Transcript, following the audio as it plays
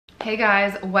Hey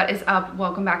guys, what is up?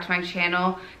 Welcome back to my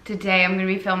channel. Today I'm going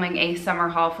to be filming a summer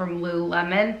haul from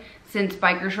Lululemon. Since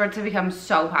biker shorts have become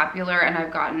so popular and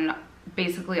I've gotten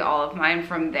basically all of mine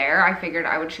from there, I figured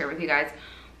I would share with you guys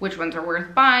which ones are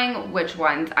worth buying, which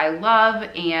ones I love,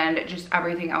 and just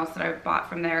everything else that I've bought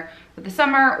from there for the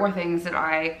summer, or things that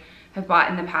I have bought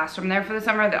in the past from there for the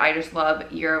summer that I just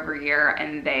love year over year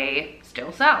and they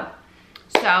still sell.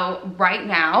 So right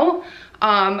now,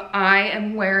 I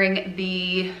am wearing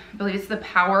the, I believe it's the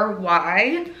Power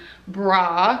Y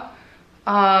bra.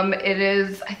 It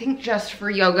is, I think, just for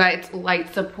yoga. It's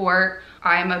light support.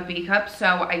 I'm a B cup, so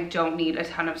I don't need a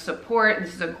ton of support.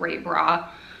 This is a great bra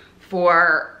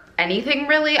for anything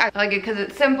really. I like it because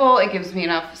it's simple. It gives me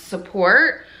enough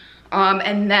support.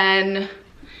 And then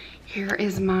here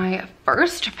is my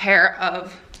first pair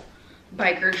of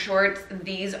biker shorts.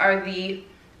 These are the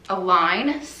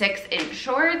Align 6-inch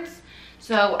shorts.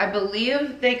 So I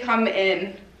believe they come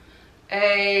in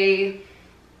a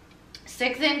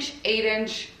 6-inch,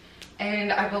 8-inch,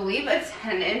 and I believe a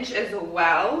 10-inch as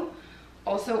well.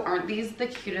 Also, aren't these the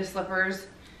cutest slippers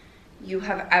you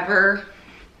have ever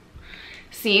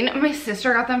seen? My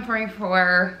sister got them for me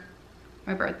for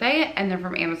my birthday, and they're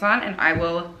from Amazon, and I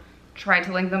will try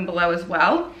to link them below as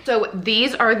well. So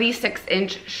these are the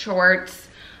 6-inch shorts.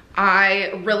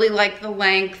 I really like the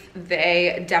length.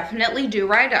 They definitely do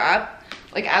ride up.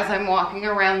 Like as I'm walking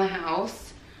around the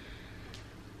house,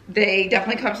 they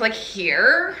definitely come to like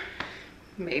here,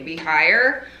 maybe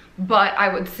higher, but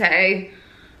I would say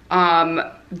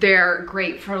they're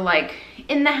great for like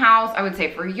in the house. I would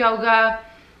say for yoga.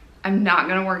 I'm not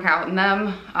gonna work out in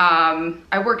them.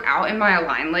 I work out in my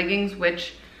Align leggings,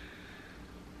 which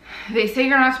they say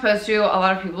you're not supposed to. A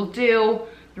lot of people do.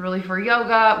 They're really for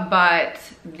yoga, but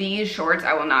these shorts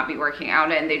I will not be working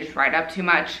out in. They just ride up too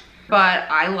much, but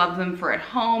I love them for at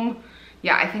home.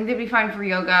 Yeah, I think they'd be fine for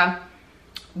yoga,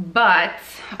 but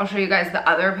I'll show you guys the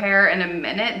other pair in a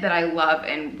minute that I love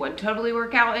and would totally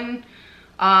work out in.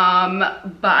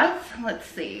 But let's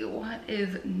see, what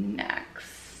is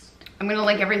next? I'm gonna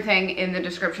link everything in the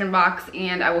description box,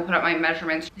 and I will put up my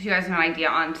measurements so you guys have an idea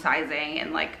on sizing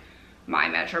and like my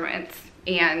measurements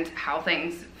and how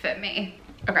things fit me.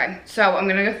 Okay, so I'm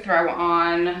gonna go throw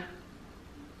on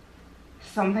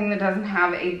something that doesn't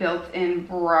have a built-in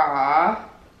bra.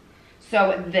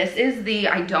 So this is the,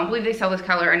 I don't believe they sell this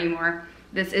color anymore.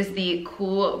 This is the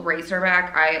Cool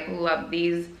Racerback. I love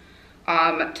these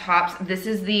tops. This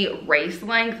is the race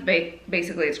length.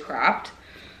 Basically it's cropped.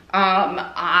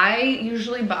 I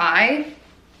usually buy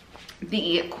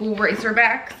the Cool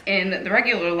Racerbacks in the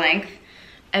regular length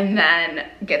and then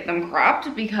get them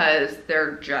cropped because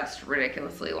they're just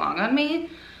ridiculously long on me.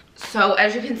 So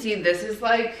as you can see, this is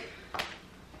like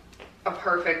a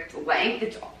perfect length.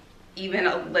 It's even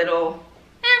a little,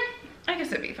 I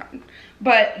guess it'd be fine.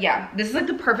 But yeah, this is like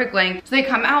the perfect length. So they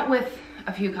come out with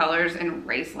a few colors in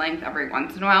race length every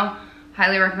once in a while.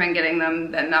 Highly recommend getting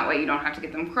them, then that way you don't have to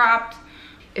get them cropped.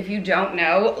 If you don't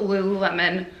know,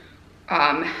 Lululemon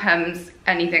hems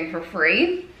anything for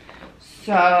free.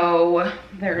 So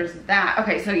there's that.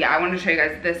 Okay, so yeah, I wanted to show you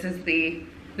guys, this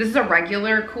is a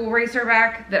regular Cool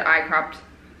Racerback that I cropped,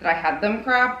 that I had them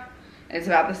crop. It's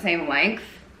about the same length,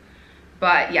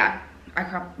 but yeah, I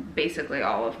crop basically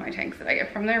all of my tanks that I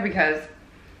get from there because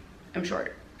I'm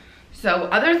short. So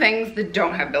other things that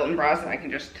don't have built-in bras that I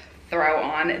can just throw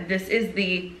on, this is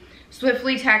the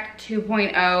Swiftly Tech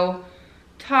 2.0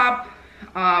 top.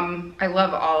 I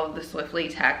love all of the Swiftly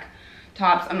Tech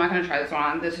tops. I'm not gonna try this one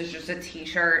on. This is just a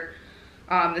t-shirt.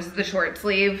 This is the short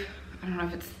sleeve. I don't know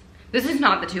if it's, this is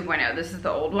not the 2.0, this is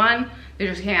the old one. They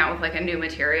just came out with like a new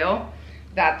material.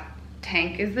 That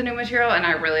tank is the new material and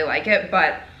I really like it,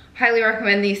 but highly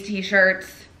recommend these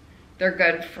t-shirts. They're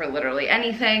good for literally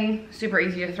anything. Super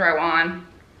easy to throw on.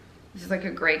 This is like a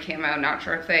gray camo, not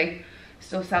sure if they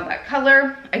still sell that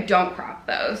color. I don't crop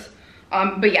those.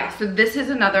 But yeah, so this is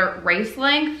another race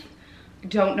length.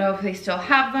 Don't know if they still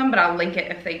have them, but I'll link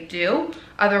it if they do.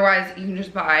 Otherwise, you can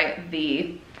just buy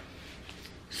the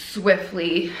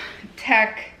Swiftly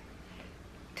Tech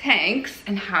tanks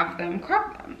and have them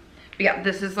crop them. But yeah,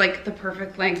 this is like the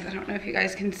perfect length. I don't know if you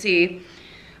guys can see.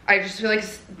 I just feel like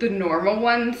the normal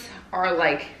ones are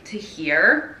like to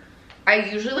here. I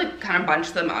usually like kind of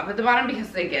bunch them up at the bottom because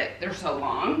they're so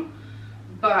long.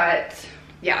 But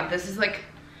yeah, this is like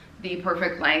the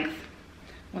perfect length.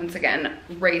 Once again,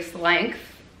 race length.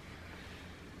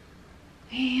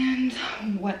 And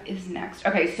what is next?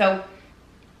 Okay, so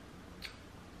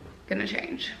gonna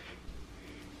change.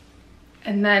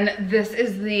 And then this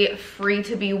is the Free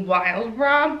to Be Wild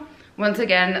bra. Once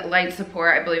again, light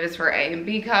support. I believe it's for A and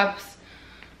B cups.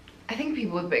 I think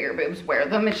people with bigger boobs wear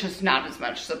them. It's just not as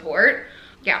much support.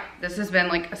 Yeah, this has been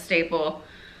like a staple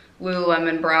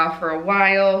Lululemon bra for a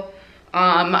while.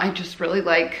 I just really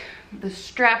like the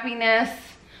strappiness,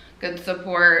 good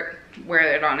support,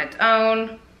 wear it on its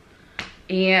own.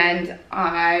 And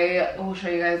I will show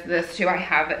you guys this too. I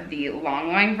have the long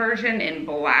line version in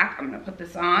black. I'm gonna put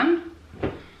this on.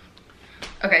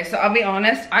 Okay, so I'll be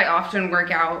honest, I often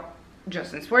work out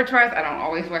just in sports bras. I don't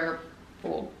always wear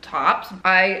full tops.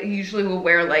 I usually will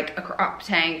wear like a crop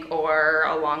tank or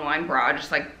a long line bra,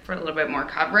 just like for a little bit more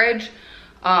coverage.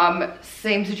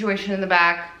 Same situation in the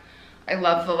back. I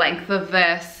love the length of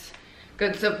this.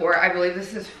 Good support. I believe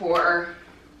this is for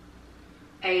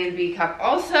A and B cup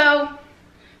also.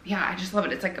 Yeah, I just love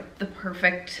it. It's like the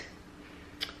perfect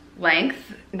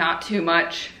length, not too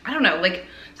much. I don't know, like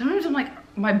sometimes I'm like,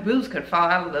 my boobs could fall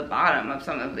out of the bottom of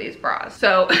some of these bras.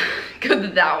 So good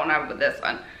that that one out with this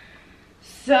one.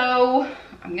 So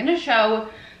I'm gonna show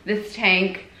this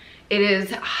tank. It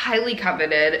is highly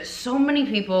coveted. So many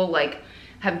people like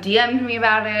have DM'd me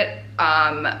about it.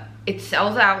 It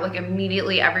sells out like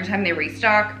immediately every time they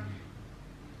restock.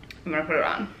 I'm gonna put it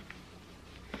on.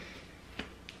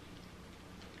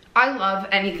 I love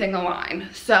anything Align.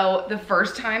 So the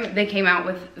first time they came out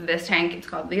with this tank, it's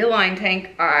called the Align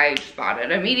tank, I just bought it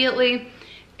immediately.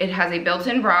 It has a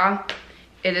built-in bra.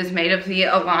 It is made of the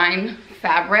Align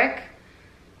fabric.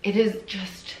 It is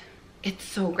just, it's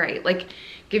so great. Like,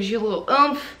 gives you a little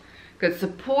oomph, good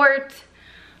support.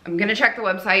 I'm gonna check the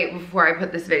website before I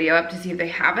put this video up to see if they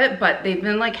have it, but they've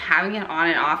been like having it on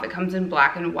and off. It comes in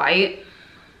black and white.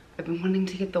 I've been wanting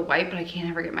to get the white, but I can't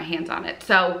ever get my hands on it.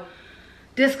 So,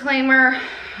 disclaimer,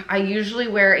 I usually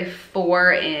wear a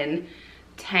 4 in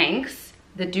tanks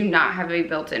that do not have a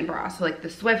built-in bra. So like the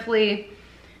Swiftly,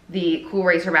 the Cool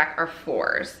Racerback are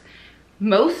 4s.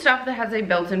 Most stuff that has a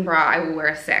built-in bra, I will wear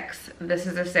a 6. This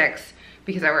is a 6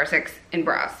 because I wear a 6 in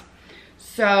bras.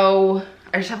 So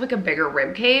I just have like a bigger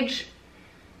rib cage.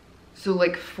 So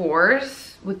like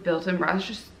 4s with built-in bras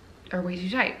just are way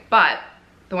too tight. But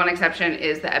the one exception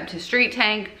is the Ebb to Street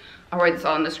tank. I'll write this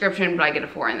all in the description, but I get a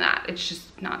 4 in that. It's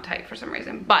just not tight for some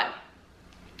reason. But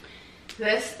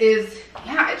this is,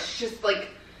 yeah, it's just like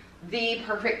the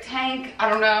perfect tank. I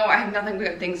don't know, I have nothing but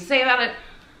good things to say about it.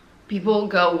 People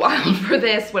go wild for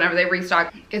this whenever they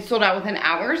restock. It's sold out within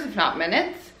hours, if not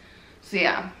minutes. So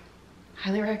yeah,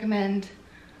 highly recommend.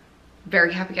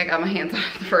 Very happy I got my hands on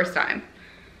it the first time.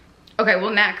 Okay, well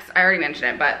next, I already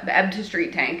mentioned it, but the Ebb to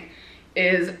Street tank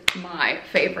is my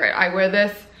favorite. I wear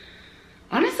this,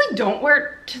 honestly don't wear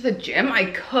it to the gym. I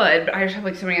could, but I just have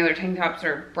like so many other tank tops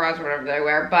or bras or whatever that I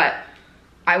wear, but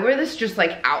I wear this just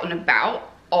like out and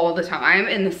about all the time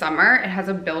in the summer. It has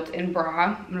a built-in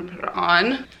bra. I'm gonna put it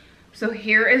on. So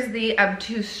here is the Ebb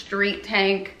to Street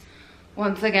tank.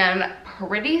 Once again,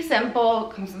 pretty simple,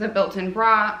 comes with a built-in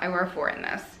bra. I wear a 4 in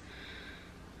this,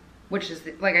 which is,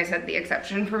 like I said, the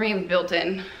exception for me with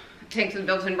built-in tanks with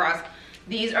built-in bras.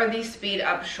 These are the Speed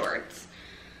Up shorts.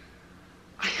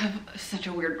 I have such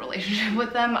a weird relationship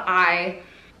with them. I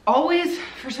always,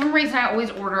 for some reason, I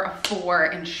always order a 4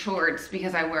 in shorts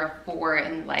because I wear a 4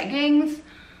 in leggings.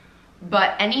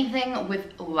 But anything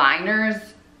with liners,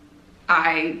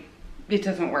 it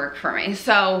doesn't work for me.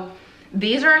 So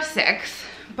these are a 6,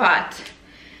 but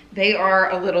they are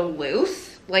a little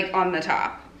loose, like on the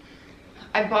top.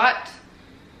 I bought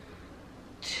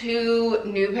 2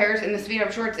 new pairs in the Speed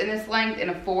Up shorts in this length and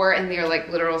a 4, and they're like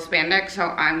literal spandex, so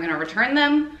I'm gonna return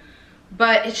them.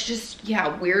 But it's just,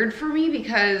 yeah, weird for me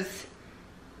because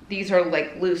these are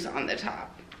like loose on the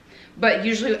top. But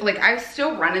usually, like, I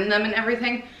still run in them and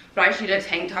everything, but I just need a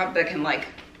tank top that can like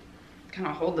kind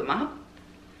of hold them up.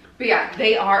 But yeah,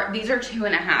 these are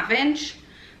 2.5 inch.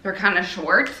 They're kind of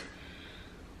short.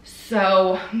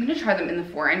 So I'm gonna try them in the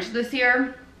 4 inch this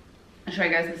year. I'll show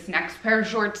you guys this next pair of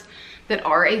shorts that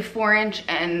are a 4 inch,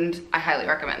 and I highly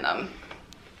recommend them.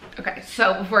 Okay,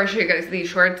 so before I show you guys these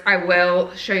shorts, I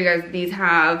will show you guys these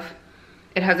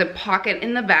it has a pocket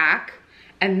in the back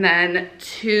and then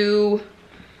 2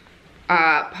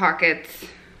 pockets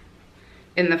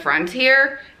in the front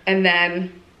here. And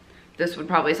then this would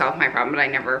probably solve my problem, but I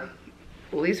never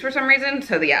pull these for some reason.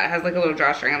 So yeah, it has like a little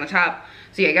drawstring on the top.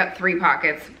 So yeah, I got 3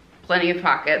 pockets, plenty of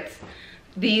pockets.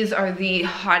 These are the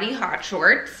Hottie Hot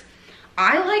shorts.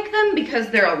 I like them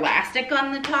because they're elastic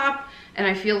on the top, and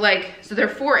I feel like, so they're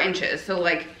 4 inches, so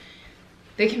like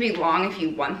they can be long if you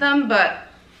want them, but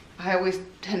I always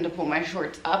tend to pull my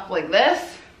shorts up like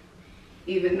this,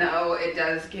 even though it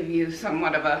does give you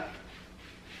somewhat of a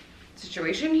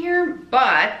situation here.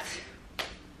 But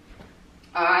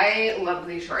I love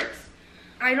these shorts.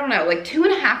 I don't know, like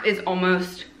 2.5 is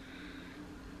almost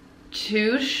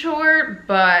too short,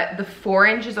 but the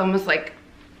 4-inch is almost like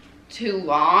too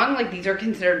long. Like these are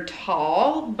considered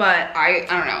tall, but I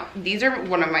don't know. These are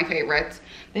one of my favorites.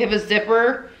 They have a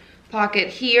zipper pocket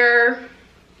here.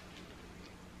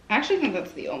 I actually think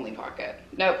that's the only pocket.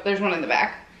 Nope, there's one in the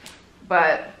back.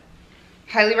 But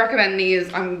highly recommend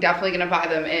these. I'm definitely gonna buy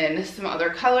them in some other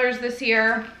colors this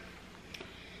year.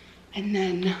 And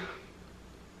then,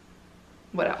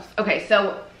 what else? Okay,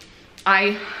 so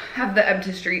I have the Ebb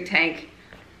to Street tank.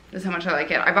 This is how much I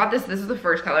like it. I bought this. This is the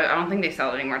first color. I don't think they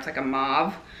sell it anymore. It's like a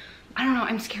mauve. I don't know.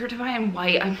 I'm scared to buy in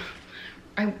white.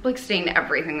 I like stain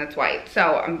everything that's white.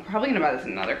 So I'm probably gonna buy this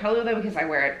in another color though, because I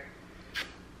wear it,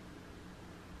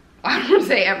 I don't want to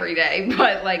say every day,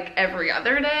 but like every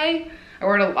other day. I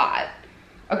wear it a lot.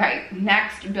 Okay,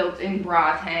 next, built-in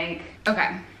bra tank.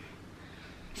 Okay,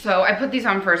 so I put these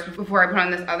on first before I put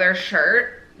on this other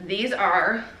shirt. These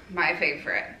are my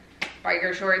favorite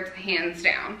biker shorts, hands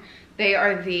down. They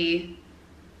are the,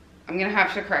 I'm gonna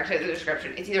have to correct it in the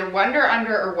description. It's either Wunder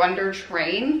Under or Wunder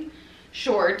Train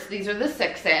shorts. These are the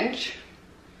 6-inch,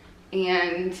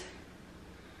 and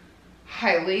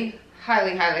highly,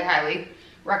 highly, highly, highly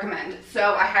recommend.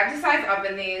 So I had to size up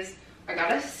in these. I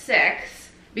got a 6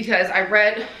 because I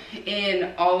read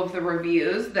in all of the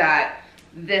reviews that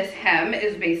this hem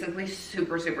is basically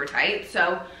super, super tight.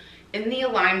 So in the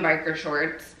Align biker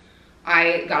shorts,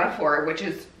 I got a 4, which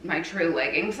is my true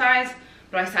legging size,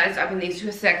 but I sized up in these to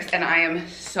a 6, and I am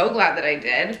so glad that I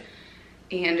did.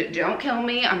 And don't kill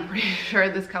me, I'm pretty sure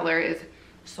this color is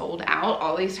sold out.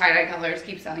 All these tie-dye colors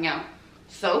keep selling out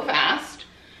so fast.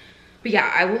 But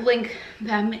yeah, I will link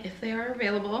them if they are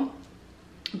available.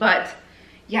 But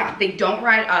yeah, they don't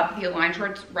ride up. The Align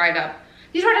shorts ride up.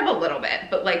 These ride up a little bit,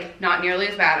 but like not nearly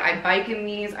as bad. I bike in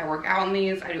these, I work out in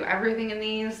these, I do everything in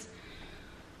these.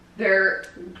 They're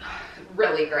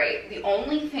really great. The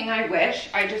only thing I wish,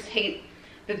 I just hate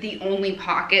that the only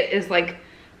pocket is like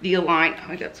the Align.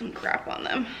 Oh, I got some crap on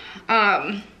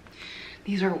them.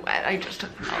 These are wet. I just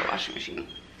took them out of the washing machine.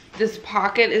 This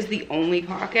pocket is the only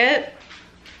pocket.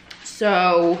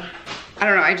 So, I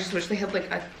don't know. I just wish they had like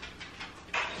a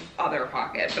other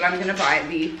pocket, but I'm gonna buy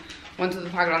the ones with the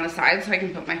pocket on the side so I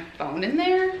can put my phone in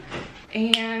there.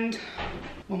 And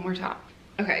one more top.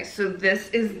 Okay, so this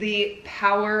is the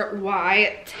Power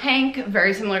Y tank,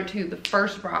 very similar to the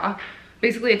first bra.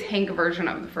 Basically a tank version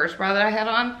of the first bra that I had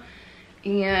on.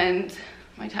 And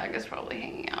my tag is probably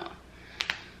hanging out.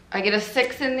 I get a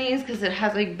 6 in these because it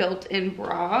has a built-in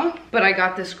bra, but I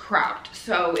got this cropped.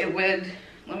 So it would,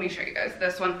 let me show you guys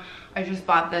this one. I just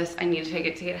bought this. I need to take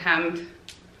it to get hemmed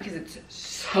because it's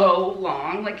so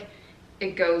long. Like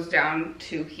it goes down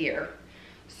to here.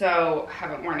 So I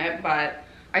haven't worn it, but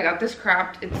I got this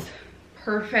cropped. It's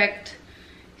perfect.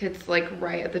 It's like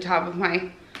right at the top of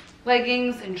my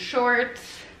leggings and shorts.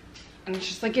 And it's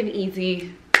just like an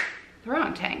easy throw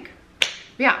on tank.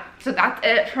 Yeah, so that's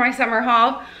it for my summer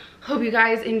haul. Hope you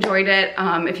guys enjoyed it.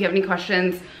 If you have any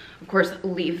questions, of course,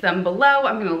 leave them below.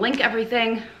 I'm gonna link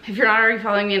everything. If you're not already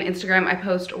following me on Instagram, I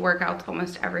post workouts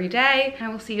almost every day. I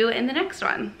will see you in the next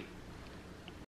one.